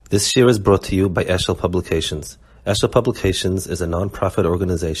This year is brought to you by Eshel Publications. Eshel Publications is a non-profit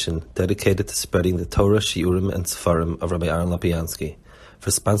organization dedicated to spreading the Torah, Shiurim, and Sefarim of Rabbi Aaron Lapiansky. For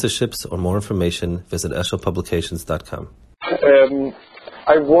sponsorships or more information, visit eshelpublications.com.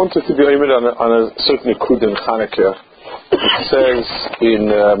 I wanted to be aimed on a certain Nikud in Chanuka. It says in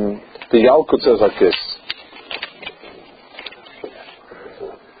the Yalkut says like this: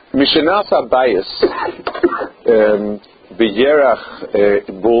 Mishenas Abayis B'Yerach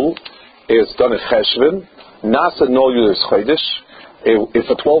Bul is done a Cheshvan. Nasa no Yudis Chodesh. If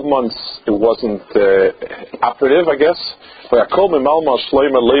for 12 months it wasn't operative, I guess. And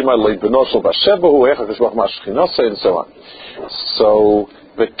so on. So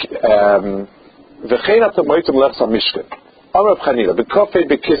v'chein atam moitim lechs hamishkan. Amar b'chanina b'kofei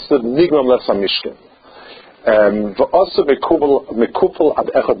b'kislev nigmam lechs hamishkan. V'osu mekupel ad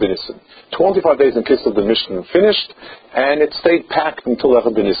echad b'nissen. 25 days in Kislev the Mishkan finished, and it stayed packed until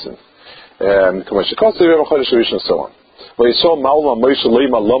echad b'nissen. And so on.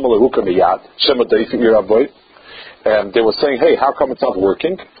 They were saying, hey, how come it's not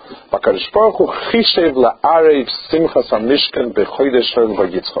working? So HaKadosh Baruch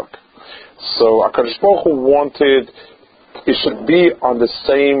Hu wanted it should be on the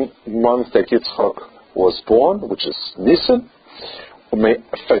same month that Yitzchak was born, which is Nisan. So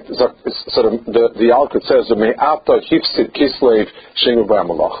the Alkut says,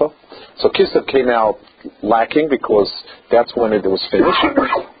 so Kislev came out lacking because that's when it was finished.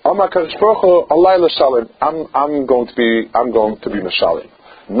 I'm going to be Mashalim.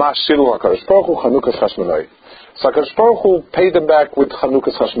 So HaKadosh Baruch Hu paid them back with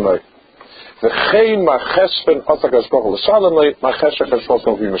Chanuka's Chashmonai. It's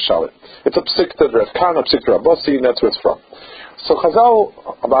a psikta Rav Kana, psikta Rabossi, and that's where it's from. So Chazal,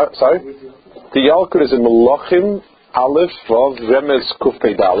 the Yalkut is in Melachim, Aleph, Vav, Remez, Kuf,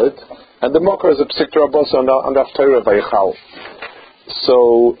 Pei, Dalet, and the Mokar is a psikta Rabossi on the Haftarah Vayichal.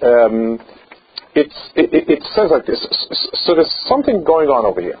 So it says like this. So there's something going on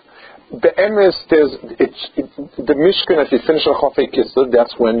over here. The MS, the Mishkan, if you finish a Chafei Kislev,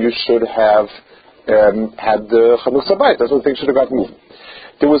 that's when you should have had the Chanukah Bayit. That's when things should have got moving.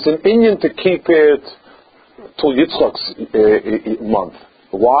 There was an Inyan to keep it till Yitzchak's month.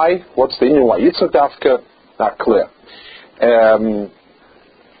 Why? What's the Inyan? Why Yitzchak Dafka? Not clear.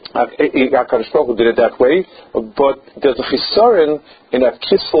 HaKadosh Baruch Hu did it that way, but there's a chisaron in that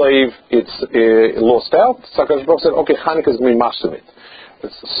Kislev. It's lost out. So HaKadosh Baruch Hu said, okay, Chanukah is going to be mashtamit.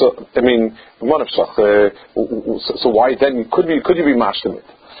 So I mean, so why then could you be mashtamit?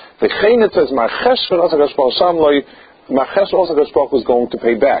 The Chaynet says Marchesh also HaKadosh Baruch Hu was going to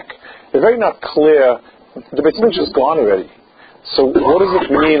pay back. It's very not clear. The Beit Mikdash is gone already. So what does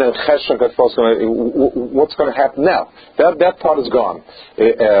it mean? And what's going to happen now? That part is gone.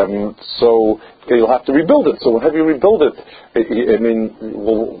 So you'll have to rebuild it. So have you rebuild it?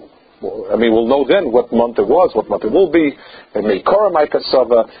 We'll know then what month it was, what month it will be. In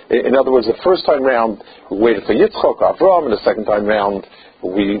other words, the first time round we waited for Yitzchak, Avram, and the second time round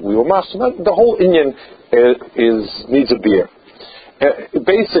we were master. The whole Inyan needs a beer.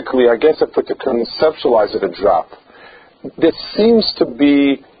 Basically, I guess if we to conceptualize it a drop, there seems to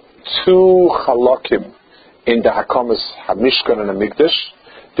be two halakim in the Hakamas Hamishkan and Hamikdash.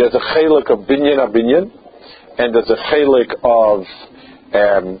 There's a chelik of binyan, and there's a chelik of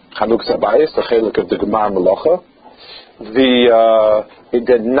Chanukah Sabayis, the chelik of the Gemar Melacha.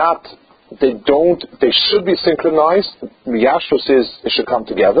 They should be synchronized. Yashus is it should come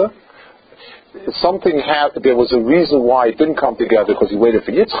together. There was a reason why it didn't come together because he waited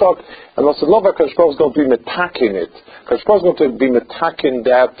for Yitzchak, and also Lova HaKadosh Baruch Hu is going to be metaking it. HaKadosh Baruch Hu is going to be metaking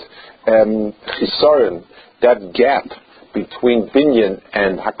that chisaron, that gap between binyan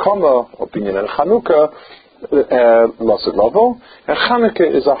and Hakama, or binyan and Chanukah, Lasad Lavo, and Chanukah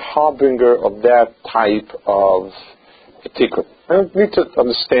is a harbinger of that type of tikkun. And we need to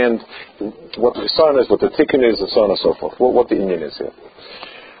understand what the chisaron is, what the tikkun is, and so on and so forth, what the inyan is here.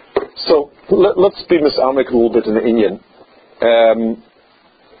 So let's be misamek a little bit in the Inyan.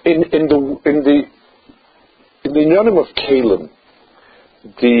 In the Inyanim of Kalim,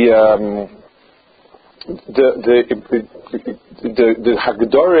 the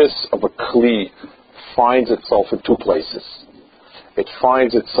Hagdoris of a Kli finds itself in two places. It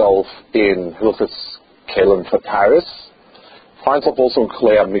finds itself in Hilchos Kalim for Paris, finds itself also in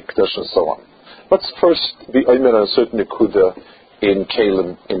Klei HaMikdash and so on. Let's first be oimer on a certain nekuda in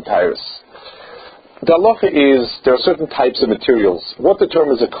Kalim in Tyrus. The halacha is there are certain types of materials. What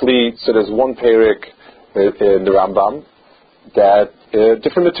determines a kli? So there's one perek in the Rambam that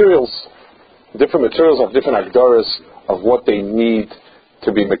different materials have different agdaras of what they need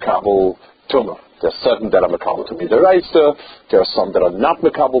to be Mekabel Tumah. There are certain that are Mekabel to be the Raisa, there are some that are not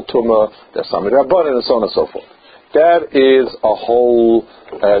Mekabel Tumah, there are some that are Rabbanan, and so on and so forth. That is a whole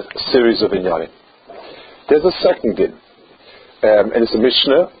series of inyanim. There's a second din, and it's a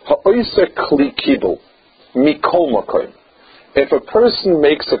Mishnah, Ha'oise Kli Kibul, Mikol Makoim. If a person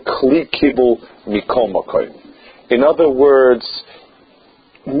makes a Kli Kibul, Mikol Makoim. In other words,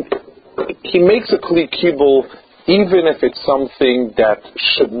 he makes a Kli Kibul even if it's something that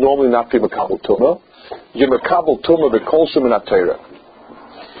should normally not be Mekabel Tumah. You're Mekabel Tumah B'kol Shem Min HaTorah.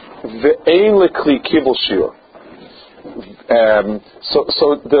 Ve'ein leKli Kibul Shiur. So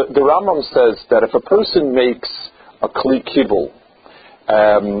the Rambam says that if a person makes a Kli Kibul,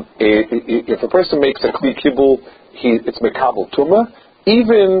 if a person makes a Kli Kibul, it's Mekabel Tumah,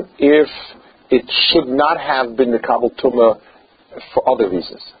 even if it should not have been Mekabel Tumah for other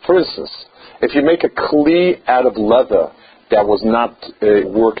reasons. For instance, if you make a Kli out of leather that was not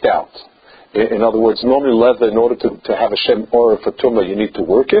worked out, in other words, normally leather, in order to have a Shem Orah for Tumah, you need to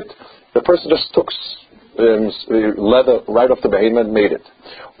work it. The person just took leather right off the behemoth and made it.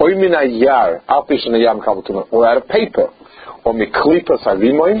 Or out of paper. Or miklipas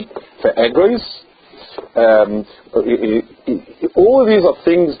harimoim for egois. All of these are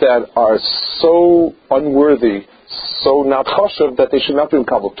things that are so unworthy, so not chashav, that they should not be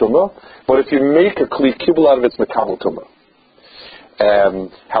Mekabel Tumah. But if you make a Kli Kibul out of it, it's Mekabel Tumah.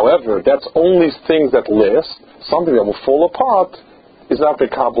 However, that's only things that last. Something that will fall apart is not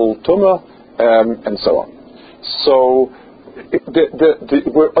Mekabel Tumah, and so on. So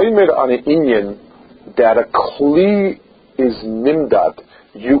we're oimed on an inyan that a Kli is nimdad.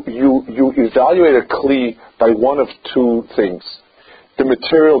 You evaluate a Kli by one of two things: the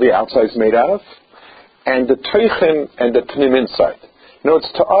material the outside is made out of, and the teichen and the pnim inside.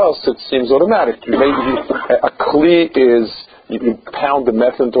 To us it seems automatic. A Kli is you pound the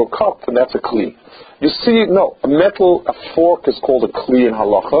metal into a cup, and that's a Kli. You see, no, a fork is called a Kli in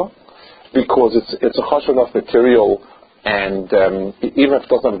halacha because it's a chashuv enough material, and even if it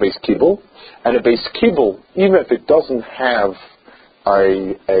doesn't have a base kibul, and a base kibul, even if it doesn't have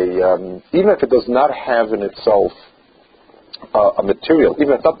even if it does not have in itself a material,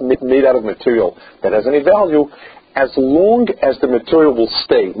 even if it's not made out of material that has any value, as long as the material will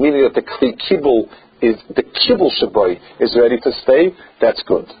stay, meaning that the kibul the kibul shaboy is ready to stay, that's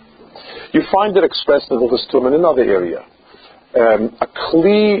good. You find it expressed in Hilchos Tumah in another area. A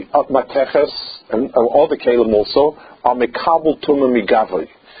kli of mateches and all the kelim also are mekabel tumah migavri.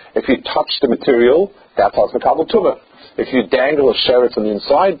 If you touch the material, that's how it's mekabel tumah. If you dangle a sheretz on the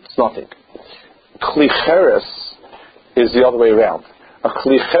inside, it's nothing. Kli cheres is the other way around. A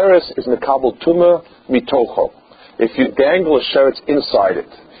kli cheres is mekabel tumah mitocho. If you dangle a sheretz inside it,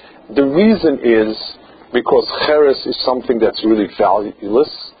 the reason is because cheres is something that's really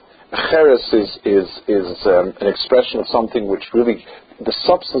valueless. Cheres is an expression of something which really, the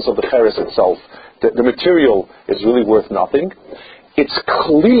substance of the cheres itself, the material is really worth nothing. It's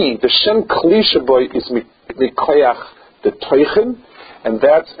kli, the shem kli shaboy is mikoyach the teichen, and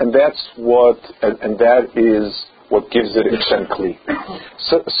that is what gives it a shem kli.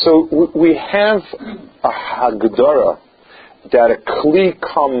 So we have a hagdara that a kli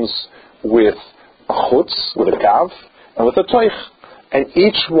comes with a chutz, with a gav, and with a toich. And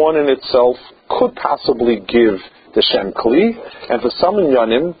each one in itself could possibly give the Shem Kli. And for some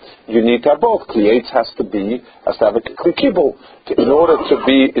inyanim, you need to have both. Kli Eitz has to have a Kli Kibul. In order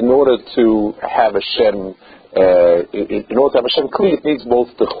to have a Shem Kli, it needs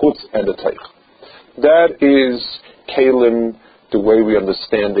both the chutz and the teich. That is Kalim, the way we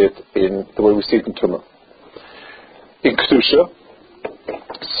understand it, the way we see it in Tumah. In Kedusha,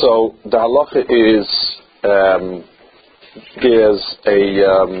 so the halacha is there's a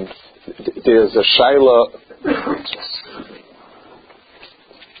shaila.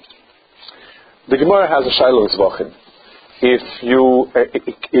 The Gemara has a shaila zvachim. If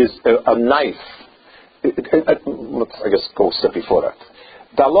is a knife, let's I guess go a step before that.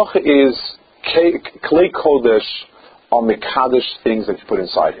 The halacha is klei kodesh are mekadesh things that you put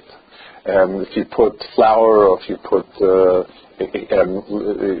inside it. If you put flour, or if you put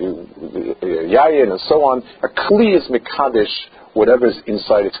yayin and so on, a kli is mekadesh whatever is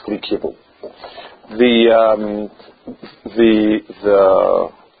inside its kli kibul. The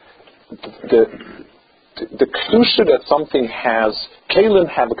kedusha that something has, kalim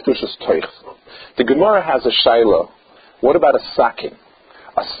have a kedusha's toich. The Gemara has a shaila. What about a sakin?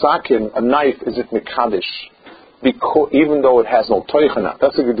 A sakin, a knife, is it mekadesh? Because even though it has no toich in it,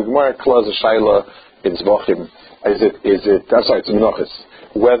 that's the Gemara close a shaila in Zvachim. That's right, it's Menachos.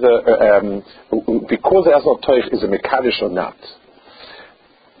 Whether because it has no toich, is it mekadesh or not?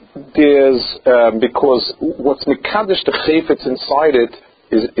 there's because what's mekadesh the chayfetz inside it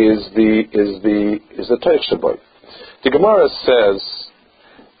is the Teich Shaboy. The Gemara says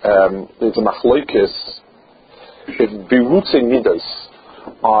there's a machlokes if birutzei midos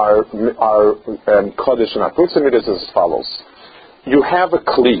are kodesh and not. Birutzei midos is as follows: you have a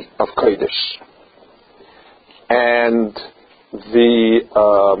kli of kodesh, and the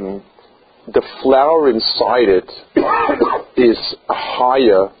flour inside it is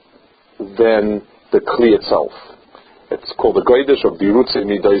higher than the kli itself. It's called the kodesh or birutzei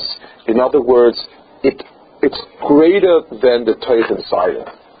midos. In other words, it's greater than the teich inside it.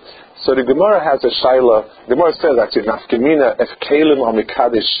 So the Gemara has a shaila. The Gemara says actually, nafkemina if kelim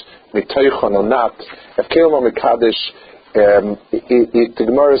hamikadesh miteichon or not. If kelim hamikadesh, the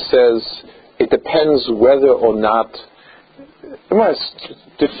Gemara says it depends whether or not. The Gemara has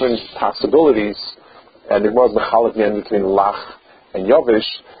different possibilities, and the Gemara is mechalek between lach and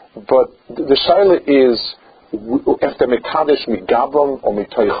yavish. But the shaila is if the mikadesh migabon or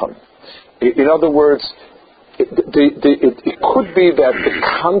miteichon. In other words, it could be that the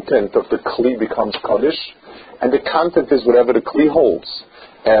content of the kli becomes kaddish, and the content is whatever the kli holds.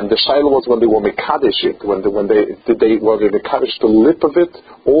 And the shaila was when they were mekadesh it, were they mekadesh the lip of it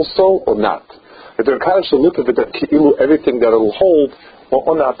also or not? If they're mekadesh the lip of it, that ki'ilu everything that it will hold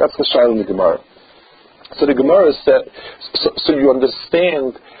or not, that's the shaila in the Gemara. So the Gemara said, so you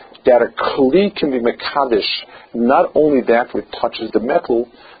understand that a kli can be mekadesh, not only that which touches the metal,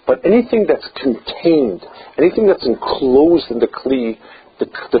 but anything that's contained, anything that's enclosed in the kli, the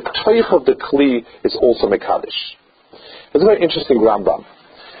teich of the kli is also mekadesh. It's a very interesting Rambam.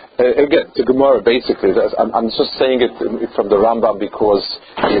 Again, the Gemara basically. I'm just saying it from the Rambam because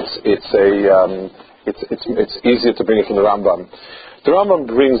it's easier to bring it from the Rambam. The Rambam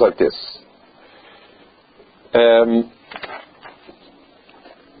brings like this.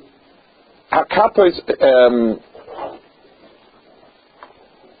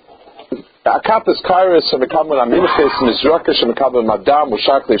 Akapas kairis shemekabel aminchis mizraka shemekabel madam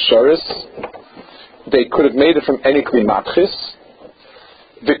ushakli shoris. They could have made it from any kli matchis.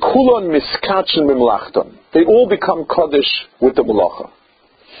 V'kulon miskachin mimlachton. They all become kaddish with the malacha.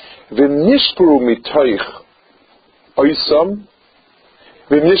 V'nishbru mitoich oisam.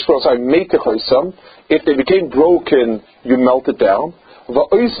 V'nishbru, meitich oisam. If they became broken, you melt it down.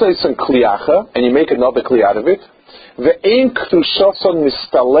 V'oisais and kliacha, and you make another kli out of it. But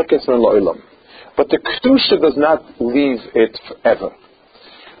the kedusha does not leave it forever.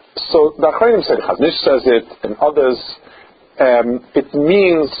 So the Achronim said, Chaznish says it, and others. It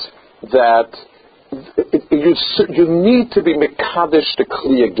means that you need to be mekadesh the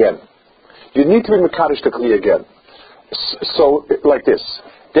kli again. You need to be mekadesh the kli again. So like this: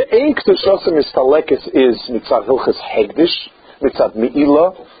 the ein kedusha mistalekes is mitzad hilchas hegdish, mitzad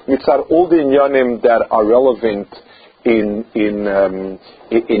meila, mitzad all the inyanim that are relevant in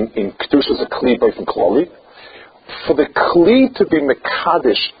kedushas a kli both in klali. For the kli to be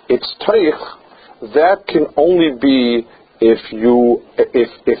mekadesh its teich, that can only be if you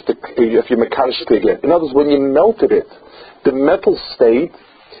mekadesh it again. In other words, when you melted it, the metal stayed.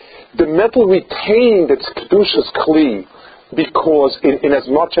 The metal retained its kedushas kli because in as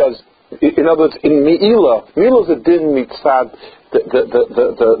much as, in other words, in meila is a din mitzad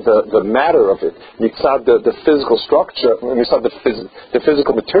the matter of it, mitzad the physical structure, mitzad the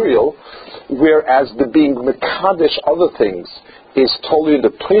physical material, whereas the being mekadesh other things is totally in the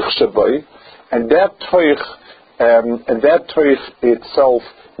teich shabai, and that teich itself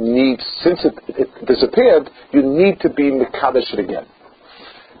needs, since it disappeared, you need to be mekadesh it again.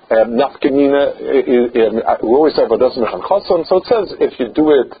 Nafkamina, we always say about doesn't mechan chason, so it says if you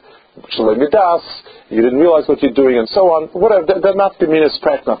do it shalei midas, you didn't realize what you're doing, and so on. Whatever, that nafkamina is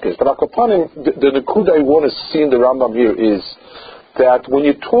practical. But akapanim, the nekuda I want to see in the Rambam here is that when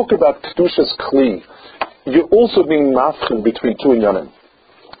you talk about kedusha's kli, you're also being mafchen between two inyanim.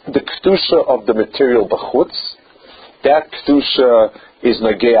 The kedusha of the material b'chutz, that kedusha is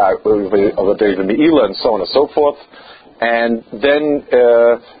nagea of a day meila and so on and so forth. And then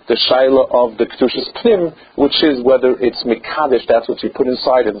the shaila of the kedushas pnim, which is whether it's mekadesh, that's what you put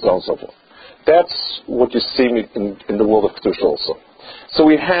inside it, and so on and so forth. That's what you see in the world of kedusha also. So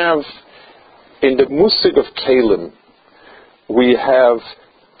we have, in the musig of kalim, we have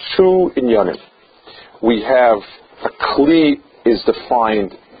two inyanim. We have a kli is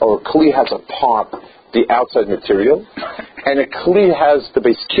defined, or a kli has a part, the outside material, and a kli has the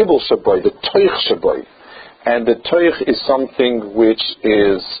base kibble shabai, the toich shabai. And the toich is something which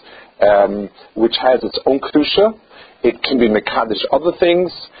has its own kedusha. It can be mekadesh other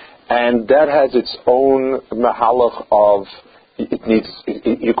things, and that has its own mahalach of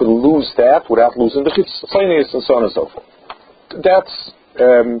you can lose that without losing the chitzonius and so on and so forth. That's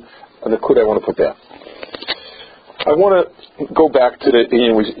the kud I want to put there. I want to go back to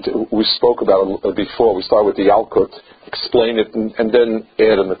the we spoke about before. We start with the Yalkut, explain it, and then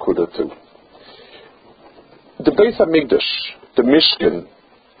add a Nakuda too. The Beis HaMikdash, the Mishkan,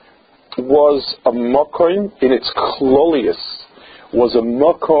 was a makom in its klolius, was a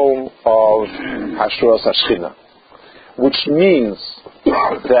makom of Hashras Hashchina, which means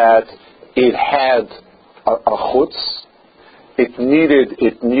that it had a chutz, it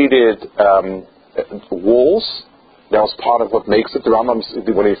needed walls. That was part of what makes it. The Rambam,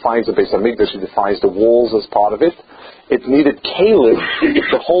 when he finds the Beis HaMikdash, he defines the walls as part of it. It needed kalim.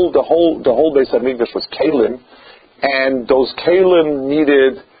 The whole Beis HaMikdash was kalim, and those kalim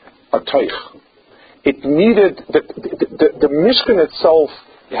needed a toich. It needed the Mishkan itself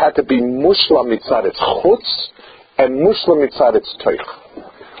had to be mushlam mitzad its chutz and mushlam mitzad its toich.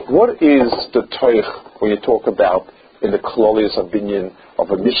 What is the toich when you talk about in the klolius of binyan of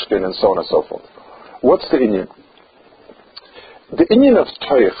a Mishkan and so on and so forth? What's the inyan? The inyan of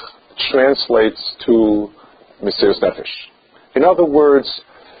toich translates to Mesiras Nefesh. In other words,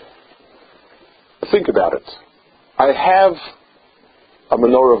 think about it. I have a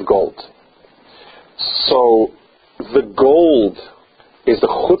menorah of gold. So the gold is the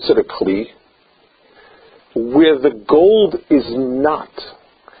chutz of the kli. Where the gold is not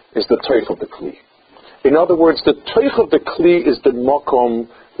is the toich of the kli. In other words, the toich of the kli is the makom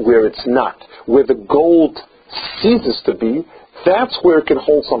where it's not. Where the gold ceases to be, that's where it can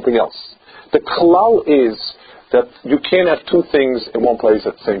hold something else. The klal is that you can't have two things in one place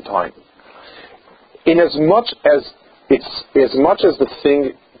at the same time. In as much as the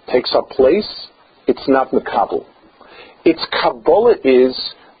thing takes up place, it's not mekabel. Its kabbalah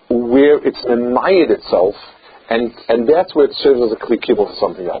is where it's emayed itself, and that's where it serves as a kli kibul for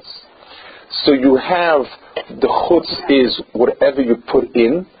something else. So you have the chutz is whatever you put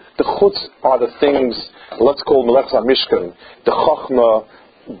in. The chutz are the things, let's call Melech HaMishkan, the Chochmah,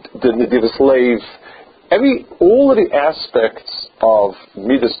 the Nedivus Leiv, all of the aspects of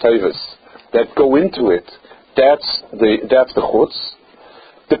Midas Tevis that go into it, that's the chutz.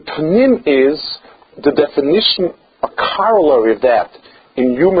 The Panim is the definition, a corollary of that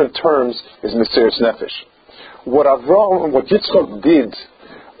in human terms is Mesiras Nefesh. What Yitzchak did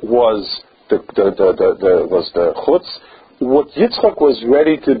was the chutz. What Yitzchak was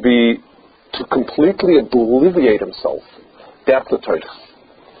ready to completely obliviate himself, that's the toich.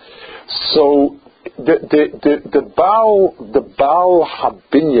 So the Baal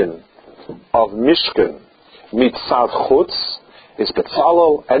Habinyan of Mishkan mitzad chutz is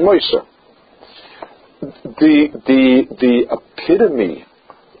Betzalel and Moshe. The epitome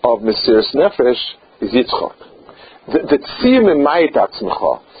of Mesiras Nefesh is Yitzchak. The tziyim emayit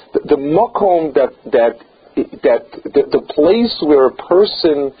atzmecha, the makom that the place where a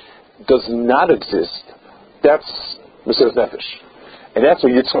person does not exist, that's Mesiras Nefesh, and that's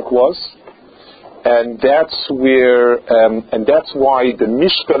where Yitzchak was, and that's where, and that's why the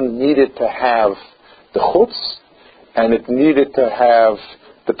Mishkan needed to have the chutz, and it needed to have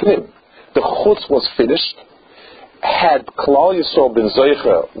the pnim. The chutz was finished. Had Klal Yisrael been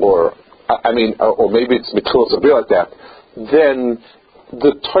zeicha, or maybe it's mitchilas a bit like that, then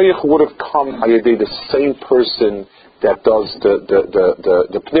the toich would have come by the same person that does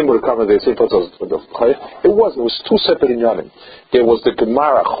the pnim would have come by the same person that does the toich. It was two separate inyanim. There was the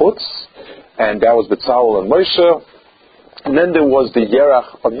Gemara chutz, and that was Betzalel and Moshe, and then there was the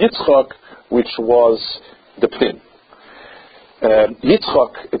Yerach of Yitzchak, which was the pnim.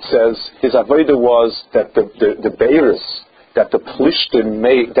 Yitzchak, it says, his avodah was that the Beiris, that the Plishtim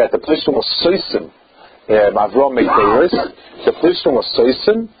was soisim. Avram made Beiris, the Plishtim was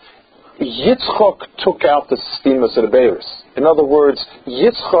soisim. Yitzchak took out the steamus of the Beiris. In other words,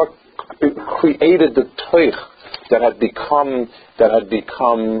 Yitzchak created the toich that had become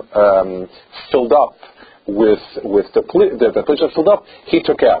filled up with the Plishtim filled up. He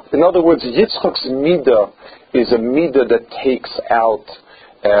took out. In other words, Yitzchak's midah is a midah that takes out,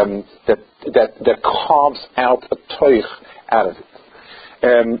 that carves out a toich out of it.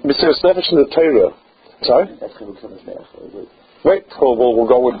 Mesiras Nefesh in the Torah. Sorry? Wait, we'll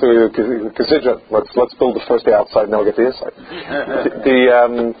go with the Kazidra. Let's build the first day outside, and then we'll get the inside.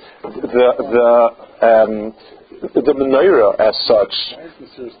 The menorah as such. Why is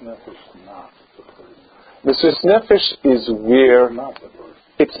Mesiras Nefesh not the person? Mesiras Nefesh is where.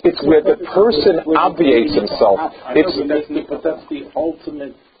 It's where the person obviates himself. But that's the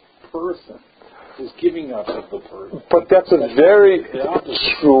ultimate person. is giving up of the person. But that's a very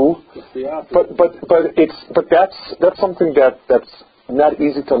true. But that's something that's not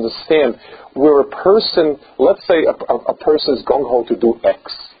easy to understand. Where a person, let's say a person is gung ho to do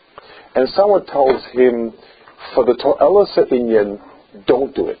X, and someone tells him, for the To'ela Inyan,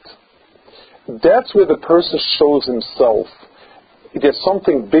 don't do it. That's where the person shows himself. There's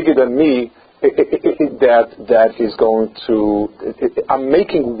something bigger than me that is going to. I'm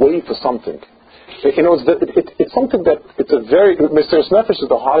making way for something. It's something that it's a very. Mesiras Nefesh is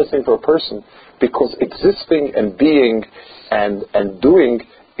the hardest thing for a person, because existing and being and doing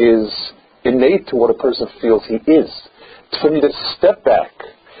is innate to what a person feels he is. For me to step back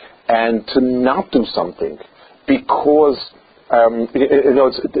and to not do something because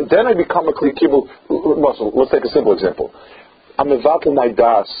then I become a kli kibul muscle. Let's take a simple example. I'm mevatel my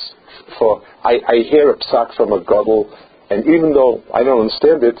das for I hear a psak from a gadol, and even though I don't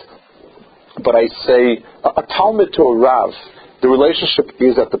understand it, but I say a talmid to a rav, the relationship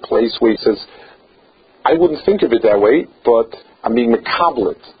is at the place where he says, I wouldn't think of it that way, but I'm being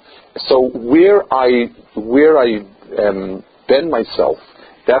makablet. So where I bend myself,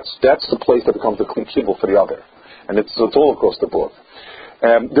 that's the place that becomes the kli kibul for the other, and it's all across the board.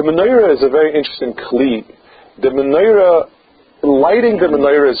 The menorah is a very interesting kli. The menorah, lighting the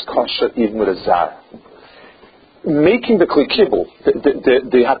menorah is kosher even with a zar. Making the kli kibul,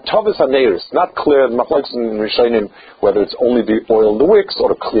 the hatavas haneris, not clear machlokes in Rishonim whether it's only the oil in the wicks or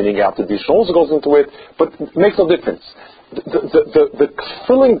the cleaning out the dish also goes into it, but it makes no difference. The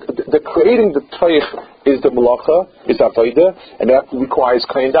filling, the creating the toich is the malacha, is avodah, and that requires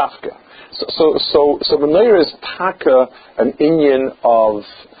kain dafka. So menorah is taka an inyan of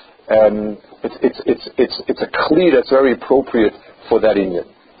it's a kli that's very appropriate for that inyan.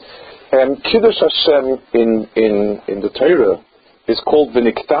 Kiddush Hashem in the Torah is called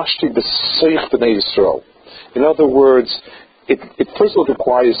V'niktashti b'seich b'nei Yisrael. In other words, it first of all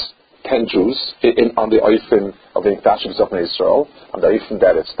requires 10 Jews on the oifen of V'niktashti b'nei Yisrael, on the oifen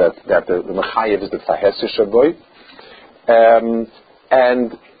that the mechayev is the fahesish aboy,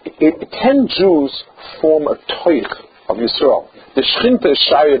 and 10 Jews form a toich of Yisrael. The Shchinta is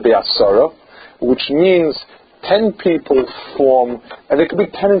shayeh be'asara, which means 10 people form, and there could be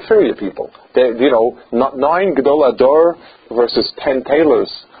 10 inferior people. Not 9 Gedol Ador versus 10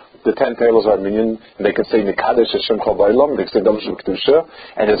 tailors. The 10 tailors are minion, and they can say Nekadesh Hashem Chol Ba'olam, they can say Davish Kedusha,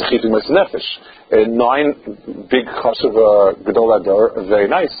 and there's a Chitim Mesiras Nefesh. 9 big Chashuv Gedol Ador are very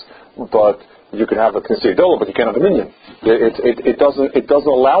nice, but you can have a Knesset Gedolah, but you can't have a minion. It doesn't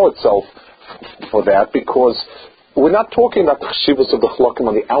allow itself for that, because we're not talking about the cheshivos of the chalakim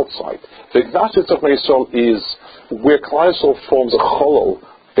on the outside. The V'niktashti b'nei Yisrael is where Klal Yisrael forms a cholol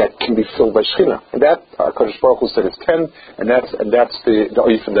that can be filled by Shechina, and that Kadosh Baruch Hu said it's 10, and that's the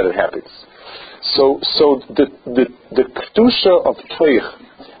oifen that it happens. So the kedusha of toich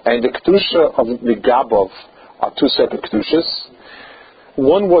and the kedusha of Nigabov are two separate kedushas.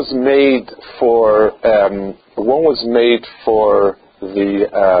 One was made for one was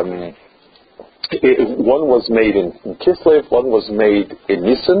made in Kislev, one was made in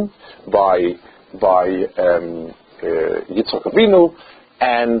Nisan by Yitzchak Avinu,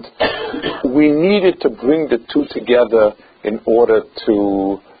 and we needed to bring the two together in order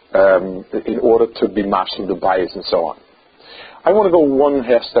to be mashing the bias and so on. I want to go one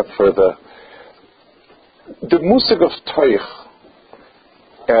half step further. The musig of toich,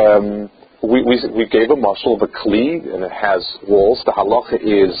 we gave a mashal of a kli, and it has walls. The halacha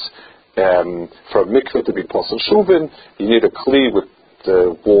is for a mikveh to be posel shuvin, you need a kli with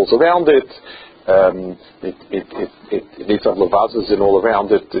the walls around it. It needs to have lavazas in all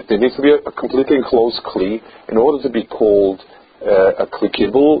around it. There needs to be a completely enclosed kli in order to be called a kli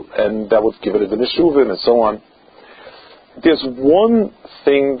kibul, and that would give it a shuvin and so on. There's one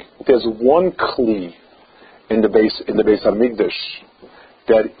kli in the base Hamikdash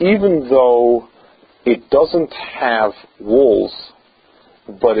that even though it doesn't have walls,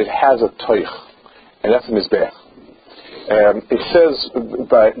 but it has a toich, and that's a mizbech. It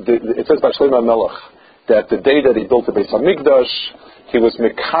says by Shlomo Melech that the day that he built the Beis Hamikdash, he was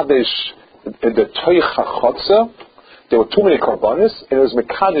mekadesh the toich hachotza. There were too many karbanis, and it was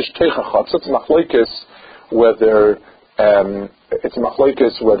mekadesh toich hachotza. It's a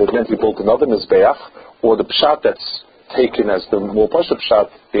machlokes whether it meant he built another mizbeach, or the pshat that's taken as the more pashut pshat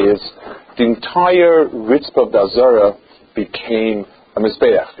is the entire ritzpah of the Azara became a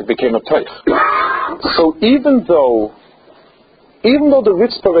mizbeach. It became a toich. So even though the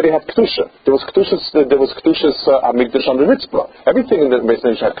ritzpah already had kedusha, there was kedushas amigdash on the ritzpah. Everything in the Beis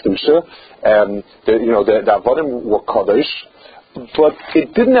Hamikdash had kedusha. The avodim were kadosh, but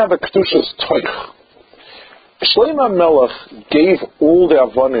it didn't have a Kedushas Toich. Shlomo Melech gave all the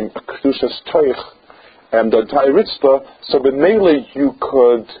Avonim a Kedushas Toich, and the entire Ritzpah, so b'meila you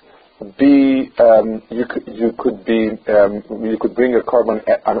could bring a carbon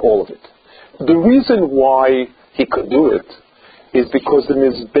on all of it. The reason why he could do it is because the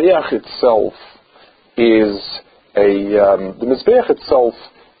Mizbeach itself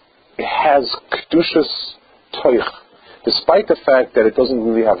has Kedushas Toich, despite the fact that it doesn't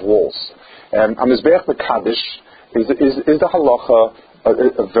really have walls. A Mizbeach Mekadosh is the halacha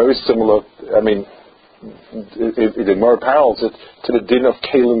a very similar, it more parallels it to the din of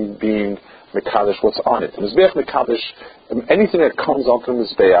Kalim being Mekadosh, what's on it. Mizbeach Mekadosh, anything that comes onto the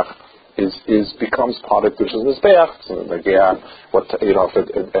Mizbeach becomes part of Kedushas Mizbeach.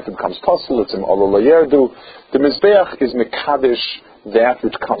 If it becomes possible, it's in Olol Yerdu. The Mizbeach is Mekadosh, that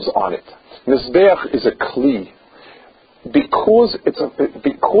which comes on it. Mizbeach is a Kli. Because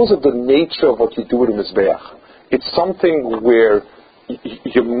of the nature of what you do with a Mizbeach, it's something where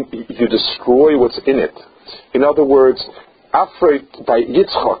you destroy what's in it. In other words, Afreit by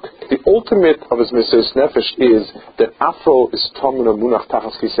Yitzchak, the ultimate of his Mesiras Nefesh is that Afro is Tomina Munach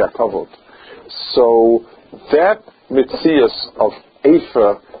Tachas Kisei Kavod. So that Metzias of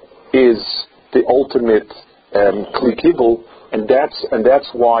Efer is the ultimate Kli Kibul, and that's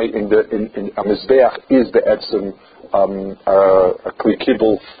why in a Mizbeach is the Etzem a Kli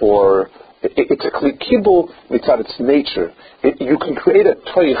Kibul for. It's a Kli Kibul, it's at its nature. You can create a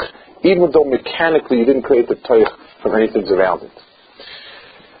Toich even though mechanically you didn't create the Toich from anything around it.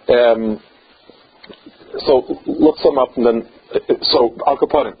 So let's sum up and then. So Al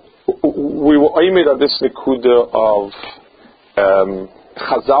Kapanim, we were aimed at this nekuda of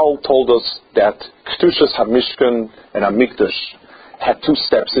Chazal told us that Kedushas HaMishkan and HaMikdash had two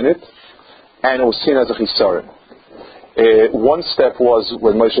steps in it, and it was seen as a chisaron. One step was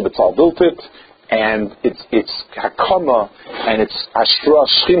when Moshe Betzal built it, and it's Hakama and it's Ashra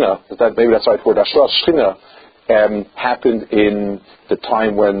Shchina. Maybe that's the right word. Ashra Shchina happened in the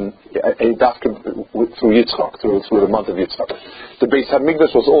time when through Yitzchak, through the month of Yitzchak. The Beis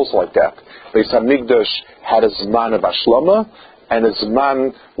Hamikdash was also like that. Beis Hamikdash had a Zman of Ashlama and a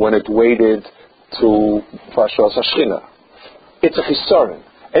Zman when it waited for Ashra Shchina. It's a chisaron.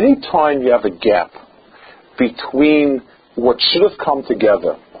 Any time you have a gap between what should have come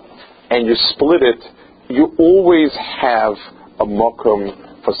together and you split it, you always have a makom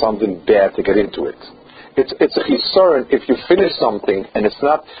for something bad to get into it. It's a chisaron if you finish something and it's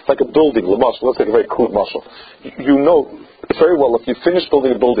not like a building. Let's take a very crude mashal. You know very well if you finish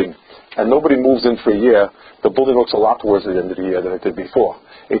building a building and nobody moves in for a year, the building looks a lot worse at the end of the year than it did before.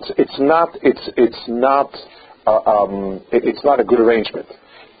 It's not a good arrangement.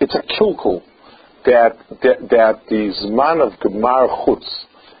 It's a kilkul that the zman of gemar chutz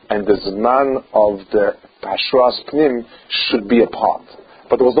and the zman of the hashras pnim should be apart.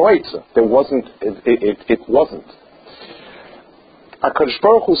 But there was no eitzah. There wasn't. It wasn't. HaKadosh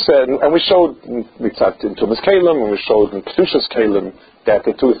Baruch Hu said, and we showed in Tumas Kalim, and we showed in Kedushas Kalim that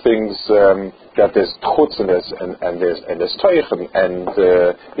the two things that there's chutz and there's toich, and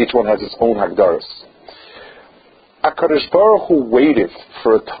each one has its own hagdaras. HaKadosh Baruch Hu waited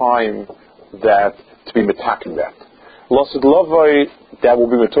for a time to be metakin that. Losid Lavai, that will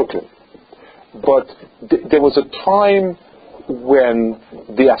be metakin. But there was a time when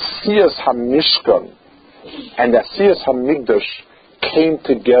the Asiyas HaMishkan and the Asiyas HaMikdash came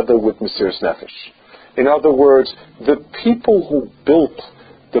together with Mesiras Nefesh. In other words, the people who built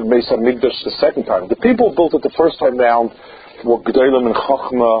the Beis HaMikdash the second time, the people who built it the first time round were Gedolim in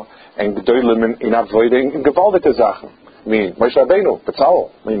Chachma and Gedolim in Avodah in Gewaldete Sachen. I mean, Moshe Rabbeinu,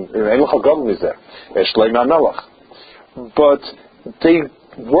 Betzalel, Ein Chagadol is there, Shlomo HaMelech. But they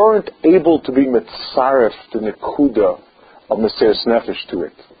weren't able to be mitzaref the nekuda of Mesiras Nefesh to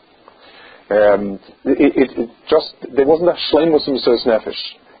it. There wasn't a shleimus of Mesiras Nefesh,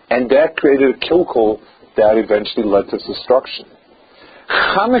 and that created a kilkul that eventually led to its destruction.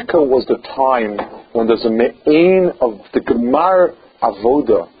 Chanuka was the time when there's a me'ain of the Gemar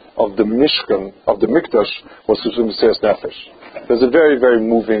Avoda of the Mishkan, of the Mikdash, was to Mesiras Nefesh. There's a very, very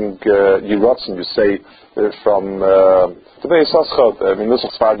moving Yiratzim, you say, from the Beis Haschad,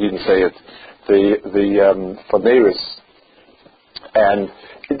 Nusach Sfard didn't say it, the Faneris. And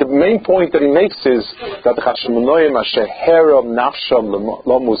the main point that he makes is that the Chashmonoyim Asher Nafsham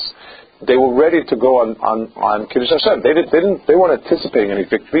Lomus, they were ready to go on Kiddush Hashem. They weren't anticipating any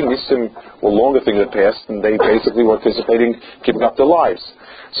victory. Nisim were longer things that passed, and they basically were anticipating giving up their lives.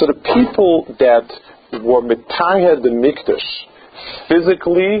 So the people that were Metahed the Mikdash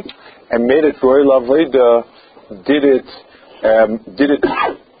physically and made it Roy Laveda did it did it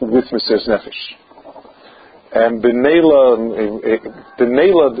with Mesiras Nefesh. And Benela,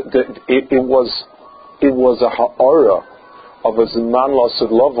 it was a ha'ara of a Zman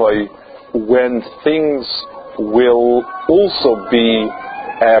Lasid Lavai when things will also be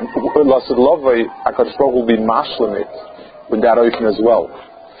Lasid Lavai, HaKadosh Baruch Hu will be mashlim it with that oifen as well.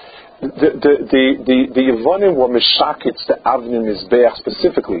 The Yevonim were meshakits, the Avnim Mizbeach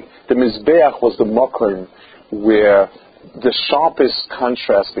specifically. The Mizbeach was the Mokim where the sharpest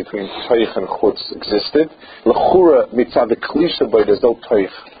contrast between Toich and Chutz existed. L'chura mitzad the Klisha boy, there's no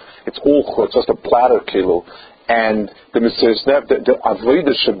Toich. It's all Chutz, just a platter kilo. And the Mesiras Nefesh, the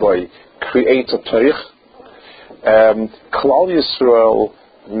Avodah Shaboy creates a Toich. Klal Yisrael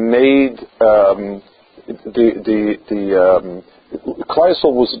made Klal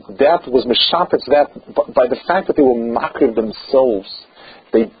Yisrael was meshapetz that by the fact that they were makriv themselves,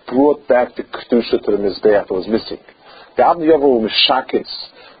 they brought back the kedusha to the mizbeach that was missing. The Avnei Yovel were meshaketz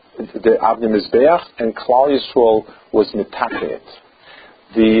the Avnei Mizbeach, and Klal Yisrael was mitaket.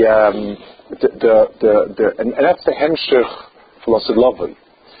 And that's the hemshich for Lasid Lavai.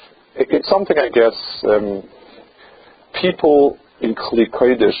 It's something, I guess, people in Kli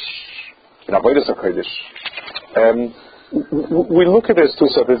Kodesh, in Avodas HaKodesh, we look at it as two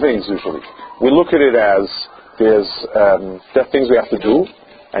separate things usually. We look at it as there are things we have to do,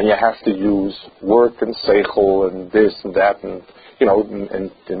 and you have to use work and seichel and this and that, and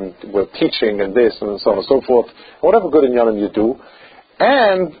we're teaching and this and so on and so forth. Whatever good in Yonim you do.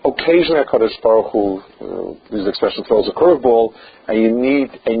 And occasionally HaKadosh Baruch Hu, this expression, throws a curveball, and you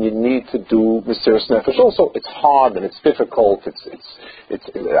need to do Mesiras Nefesh. Also, it's hard and it's difficult. It's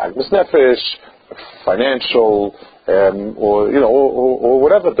Mesiras Nefesh, financial, or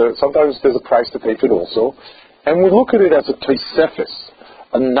whatever. Sometimes there's a price to pay for it also, and we look at it as a tosefes,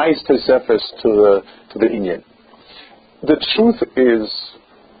 a nice tosefes to the Inyan. The truth is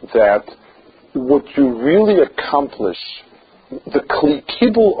that what you really accomplish, the kli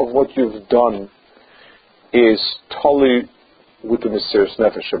kibul of what you've done, is totally with the Mesiras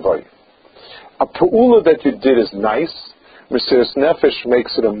Nefesh Shabai. A pa'ula that you did is nice. Mesiras Nefesh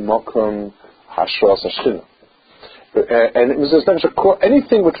makes it a makom hashras hashchina. And Mesiras Nefesh,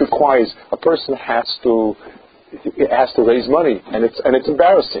 anything which requires a person has to raise money, and it's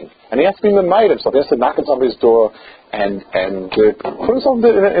embarrassing, and he has to be memayed himself. He has to knock on somebody's door and put himself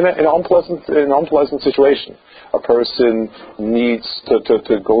in an unpleasant situation. A person needs to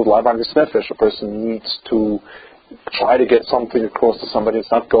go live on his nefesh. A person needs to try to get something across to somebody.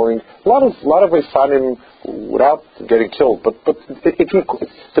 It's not going. A lot of we find him without getting killed. But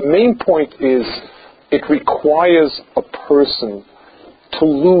the main point is it requires a person to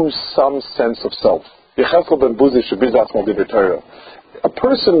lose some sense of self. A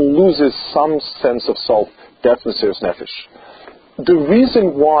person loses some sense of self. That's Mesiras Nefesh. The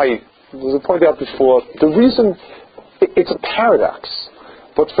reason why, as I pointed out before, the reason, it's a paradox,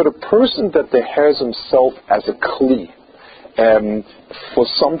 but for the person that has himself as a kli for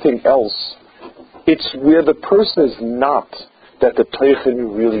something else, it's where the person is not that the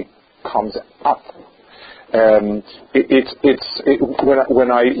teichen really comes up.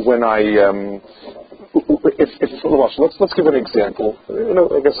 Let's give an example.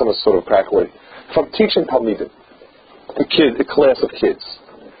 I guess on a sort of crack way. If I'm teaching Talmidim, a class of kids,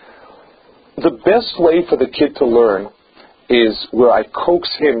 the best way for the kid to learn is where I coax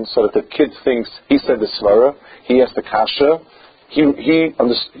him so that the kid thinks he said the svara, he has the kasha, he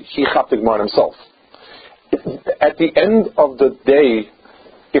chapped the gemara himself. At the end of the day,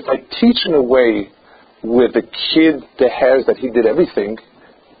 if I teach in a way where the kid has that he did everything,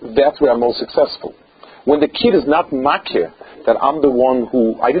 that's where I'm most successful. When the kid is not makir, that I'm the one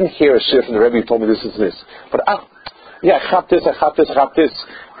who, I didn't hear a shir from the Rebbe who told me this is this, but I chap this,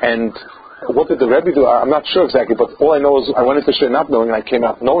 and what did the Rebbe do? I'm not sure exactly, but all I know is I went into shir not knowing, and I came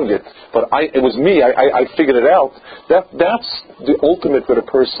out knowing it, but it was me, I figured it out. That's the ultimate where the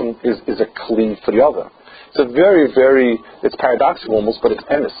person is a kli for the other. It's a very, very, it's paradoxical almost, but it's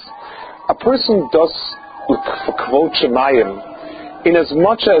emes. A person does for kvod shemayim, in as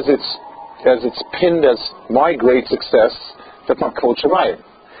much as it's pinned as my great success, that's not kvod shemayim.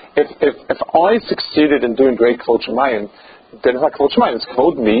 If I succeeded in doing great kvod shemayim, then it's not kvod shemayim, it's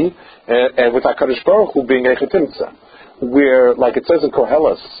kvod me, and with HaKadosh Baruch Hu being echetimtza. Where, like it says in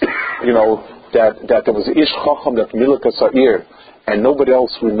Koheles, that there was an ish chacham that milka sa'ir, and nobody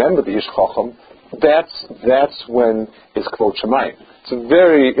else remembered the ish chacham. That's when it's kvod shemayim.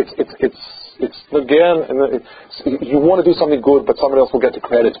 It's again, you want to do something good, but somebody else will get the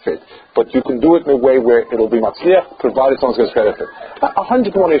credit for it. But you can do it in a way where it'll be matzliach, provided someone gets credit for it.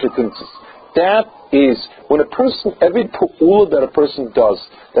 101 instances. is when a person, every pu'ula that a person does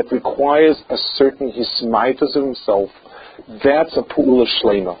that requires a certain hismaitas of himself, that's a pu'ula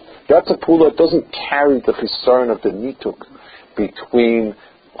shlema. That's a pu'ula that doesn't carry the chisarn of the nituk between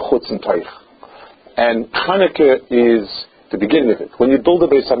chutz and teich. And Chanuka is the beginning of it. When you build a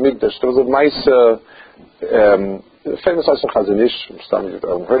Beis Hamikdash, there was a nice, famous also Chazon Ish, I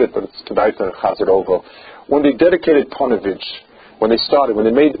haven't heard it, but it's Kedai to Chaz it over. When they dedicated Ponevezh, when they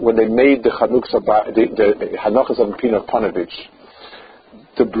made the Hanachas of Pina Ponevezh,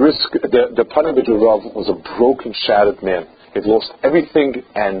 the Ponevezh Rav was a broken, shattered man. He'd lost everything,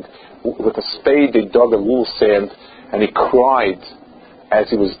 and with a spade they dug a little sand, and he cried as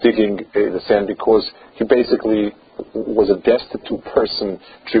he was digging the sand because he basically was a destitute person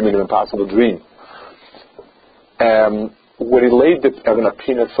dreaming an impossible dream. When he laid the Evan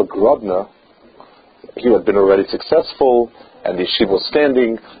Peanut for Grobner, he had been already successful, and the yeshiva was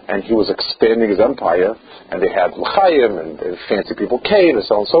standing, and he was expanding his empire, and they had l'chaim, and fancy people came, and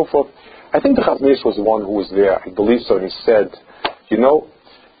so on and so forth. I think the Chazon Ish was the one who was there, I believe so, and he said,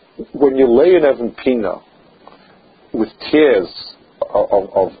 when you lay an Evan Pina with tears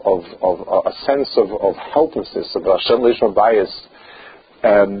of a sense of helplessness, of Hashem Lishma bias,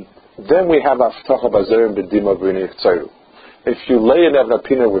 then we have Aftacha Bazerim B'dima B'rini Chtzaru. If you lay an Evan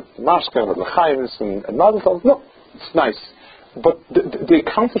Pina with mashkan, with l'chaims, and other things, no, it's nice. But the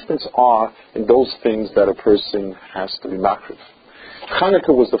accomplishments are in those things that a person has to be makriv. Chanuka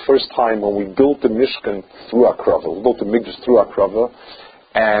was the first time when we built the Mishkan through Akrava. We built the Mikdash through Akrava,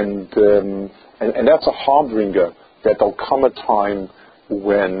 and that's a harbinger that there'll come a time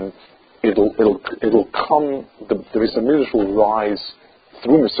when it'll come. The Beis Hamikdash will rise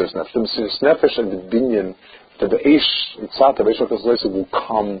through Mesiras Nefesh. The Mesiras Nefesh and the binyan, the Eish Tzata, the Eish Tzata will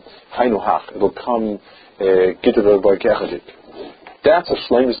come Hainuhach. It will come Gitav Barkechadik. That's a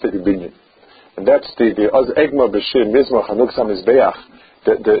shleimus to the binyan, and that's the Az Egma B'Shir Mizmach Hanuksa Mizbeach.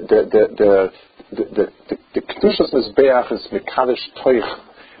 The Kedushas Mizbeach is Mekadosh Toich,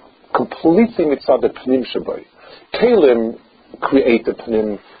 completely mitzad the Pnim Shabai. Kalim create the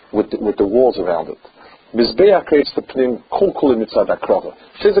Pnim with the walls around it. Mizbeach creates the Pnim Kol Kulim mitzad Akrava.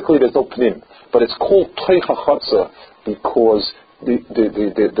 Physically, there's no Pnim, but it's called Toich HaChatza because the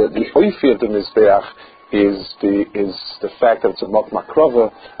oifi of the Mizbeach is the fact that it's a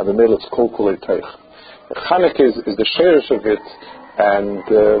makrava, and the middle it's kol kulei teich. Chanuka is the sherish of it, and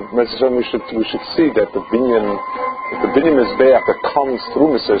we should see that the binyan mizbeach that comes through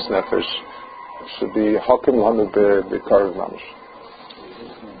Mesiras Nefesh should be hakim lanu b'karev mamish.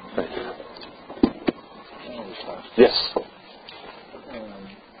 Yes.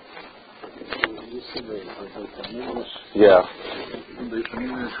 Yeah. The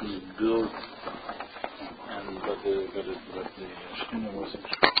community was built, but the Shekhinah wasn't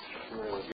sure.